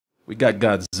we got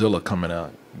Godzilla coming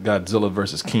out. Godzilla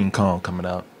versus King Kong coming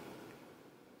out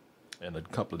in a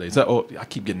couple of days. Oh, I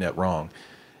keep getting that wrong.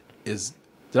 Did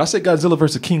I say Godzilla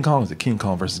versus King Kong? Or is it King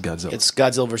Kong versus Godzilla? It's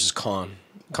Godzilla versus Kong.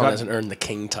 Kong hasn't earned the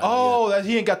king title yet.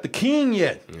 He ain't got the king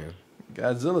yet. Yeah.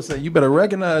 Godzilla said, "You better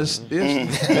recognize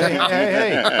this."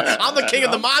 hey. I'm the king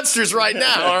of the monsters right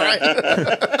now. All right.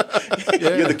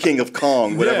 You're the king of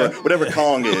Kong, whatever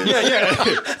Kong is. Yeah.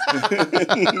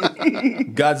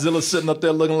 Godzilla sitting up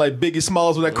there looking like Biggie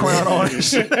Smalls with that crown on and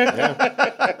shit.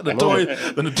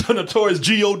 The notorious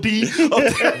G.O.D.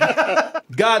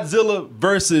 Godzilla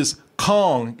versus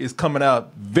Kong is coming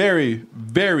out very,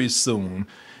 very soon,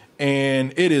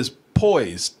 and it is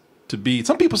poised to be.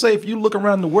 Some people say if you look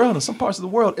around the world, in some parts of the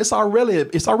world, it's already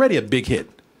a big hit.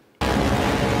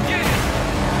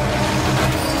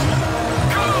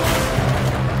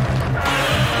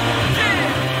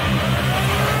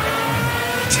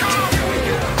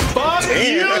 Fuck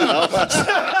you,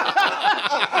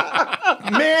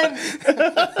 man!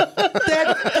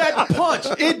 That punch,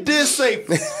 it did say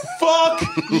 "fuck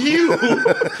you,"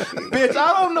 bitch.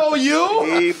 I don't know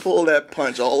you. He pulled that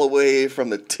punch all the way from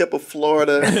the tip of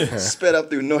Florida, sped up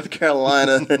through North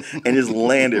Carolina, and just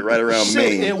landed right around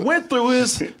Maine. It went through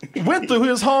his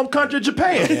home country,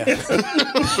 Japan. Yeah.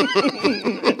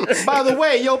 By the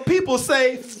way, your people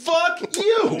say "fuck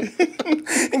you,"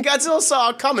 and Godzilla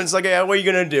saw it coming. It's like, yeah, what are you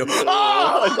gonna do?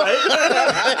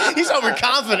 Oh! He's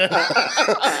overconfident.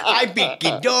 I beat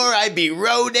Ghidorah, I beat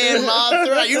Rodan,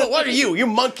 Mothra. You know, what are you? You're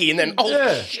monkey, and then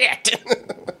shit.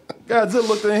 Godzilla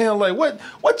looked at him like,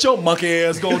 what your monkey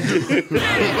ass gonna do?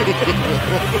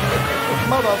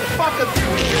 Motherfucker,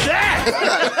 that!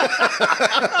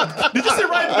 Did you see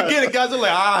right at the beginning,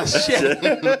 Godzilla like,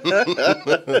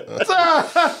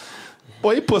 shit.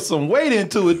 Boy, he put some weight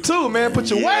into it too, man. Put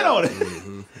your weight on it.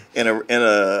 In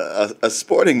a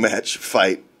sporting match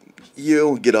fight,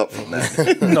 you get up from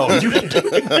that. No, you didn't.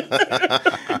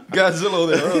 Godzilla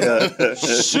over there.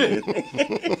 Shit.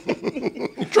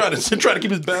 He trying to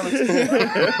keep his balance.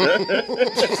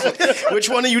 Which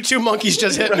one of you two monkeys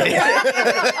just hit me?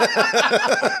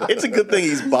 It's a good thing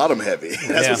he's bottom heavy.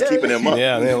 That's what's keeping him up.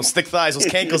 Yeah, those thick thighs, those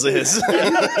cankles of his. He's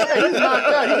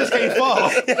knocked out. He just can't fall.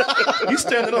 He's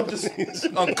standing up just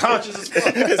unconscious as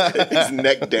fuck. His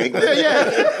neck dangling.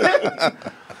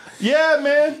 Yeah,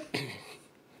 man.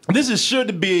 This is sure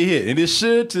to be a hit, and it's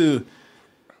sure to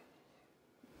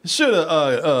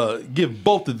give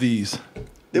both of these.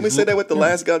 Didn't we say that with the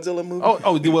last Godzilla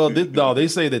movie? Well, they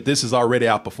say that this is already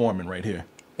outperforming right here.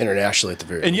 Internationally, at the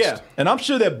very least. And and I'm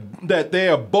sure that they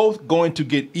are both going to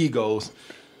get egos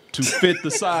to fit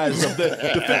the size of their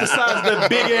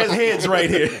big ass heads right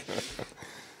here.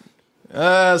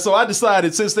 So I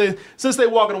decided since they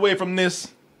walking away from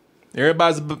this,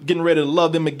 everybody's getting ready to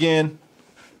love them again.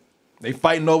 They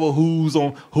fighting over who's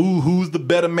the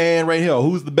better man right here, or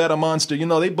who's the better monster. You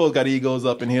know, they both got egos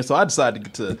up in here. So I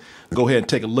decided to go ahead and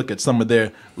take a look at some of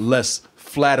their less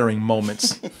flattering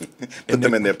moments. Put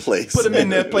them in their place. Put them in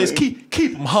their place. Keep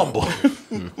them humble.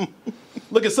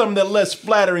 Look at some of their less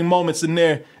flattering moments in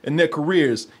their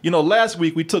careers. You know, last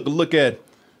week we took a look at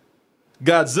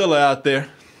Godzilla out there.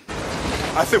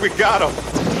 I think we got him.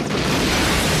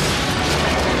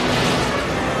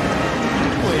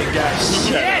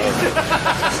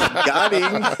 Got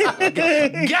him.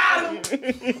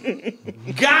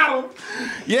 Got him.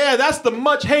 Yeah, that's the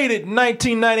much hated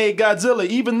 1998 Godzilla.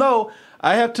 Even though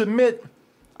I have to admit,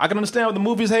 I can understand what the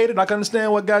movie's hated. I can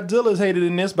understand what Godzilla's hated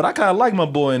in this, but I kind of like my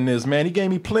boy in this, man. He gave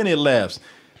me plenty of laughs.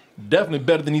 Definitely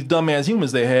better than these dumbass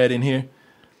humans they had in here.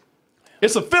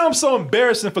 It's a film so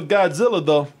embarrassing for Godzilla,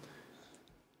 though.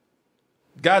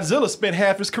 Godzilla spent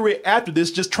half his career after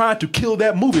this just trying to kill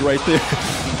that movie right there.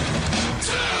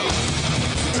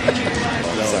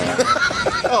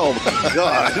 Oh my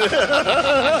God.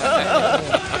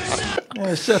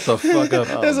 Man, shut the fuck up.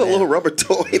 There's a little rubber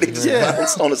toy that just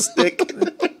bounced on a stick.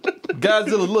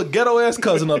 Godzilla, little ghetto ass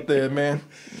cousin up there, man.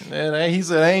 And he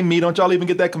said, "Ain't me. Don't y'all even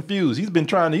get that confused." He's been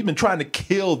trying to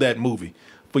kill that movie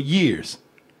for years,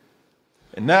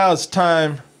 and now it's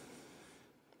time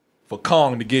for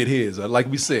Kong to get his. Like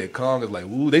we said, Kong is like,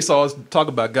 ooh, they saw us talk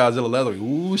about Godzilla last week.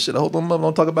 Ooh, shit, hold on,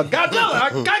 don't talk about Godzilla. I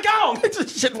got Kong.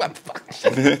 Shit, what the fuck?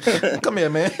 Come here,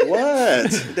 man.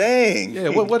 What? Dang. Yeah,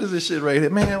 what is this shit right here?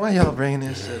 Man, why y'all bringing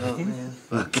this shit up, man?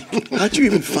 Fuck. How'd you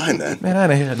even find that? Man, I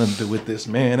didn't have nothing to do with this,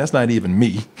 man. That's not even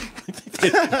me.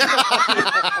 It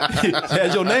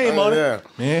has your name on it.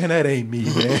 Man, that ain't me,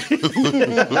 man.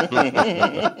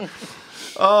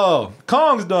 Oh,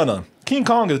 King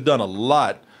Kong has done a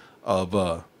lot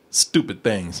of stupid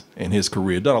things in his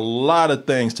career. Done a lot of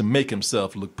things to make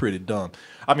himself look pretty dumb.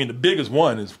 I mean, the biggest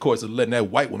one is, of course, letting that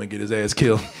white woman get his ass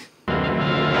killed.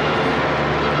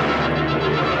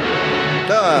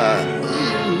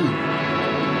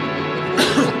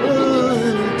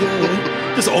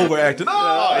 Just overacting.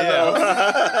 Oh,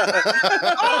 yeah.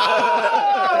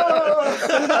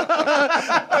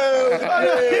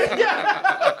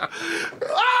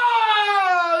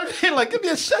 He like, give me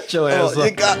a shut your ass up.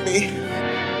 You got me.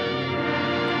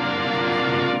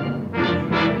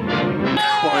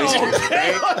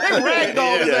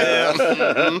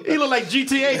 He look like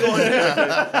GTA going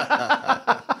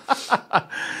there.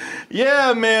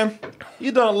 Yeah, man.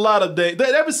 He done a lot of things.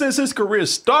 Ever since his career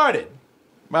started,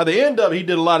 by the end of it, he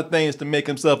did a lot of things to make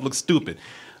himself look stupid.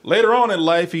 Later on in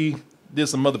life, he did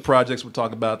some other projects we'll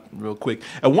talk about real quick.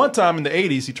 At one time in the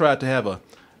 80s, he tried to have a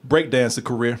breakdancer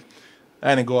career.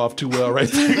 That didn't go off too well right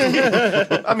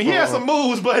there. I mean, he had some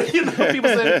moves, but you know, people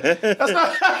say that's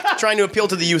not trying to appeal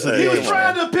to the youth of the He day. was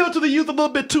trying to appeal to the youth a little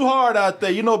bit too hard out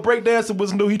there. You know, breakdancing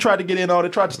was new. He tried to get in on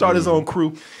it, tried to start his own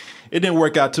crew. It didn't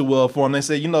work out too well for him. They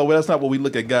said, you know, well, that's not what we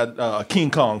look at King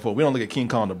Kong for. We don't look at King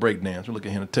Kong to break dance. We look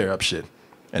at him to tear up shit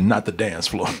and not the dance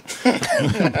floor.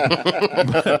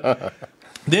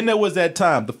 Then there was that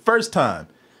time, the first time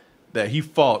that he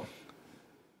fought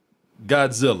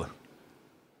Godzilla.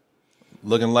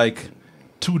 Looking like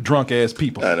two drunk ass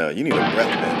people. I know, you need a breath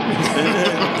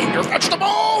man. Eat your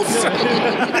vegetables!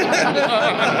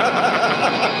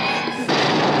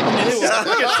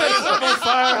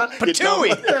 Patooey!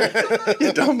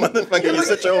 You dumb motherfucker, you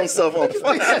set your own self on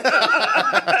fire.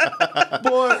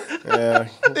 Boy, yeah.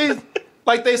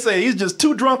 Like they say, he's just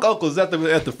two drunk uncles at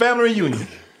the family reunion.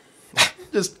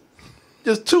 just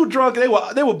two drunk. They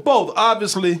were both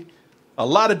obviously a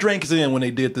lot of drinks in when they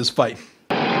did this fight.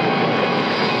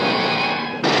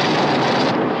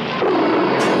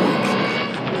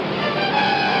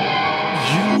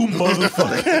 You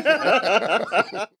motherfucker.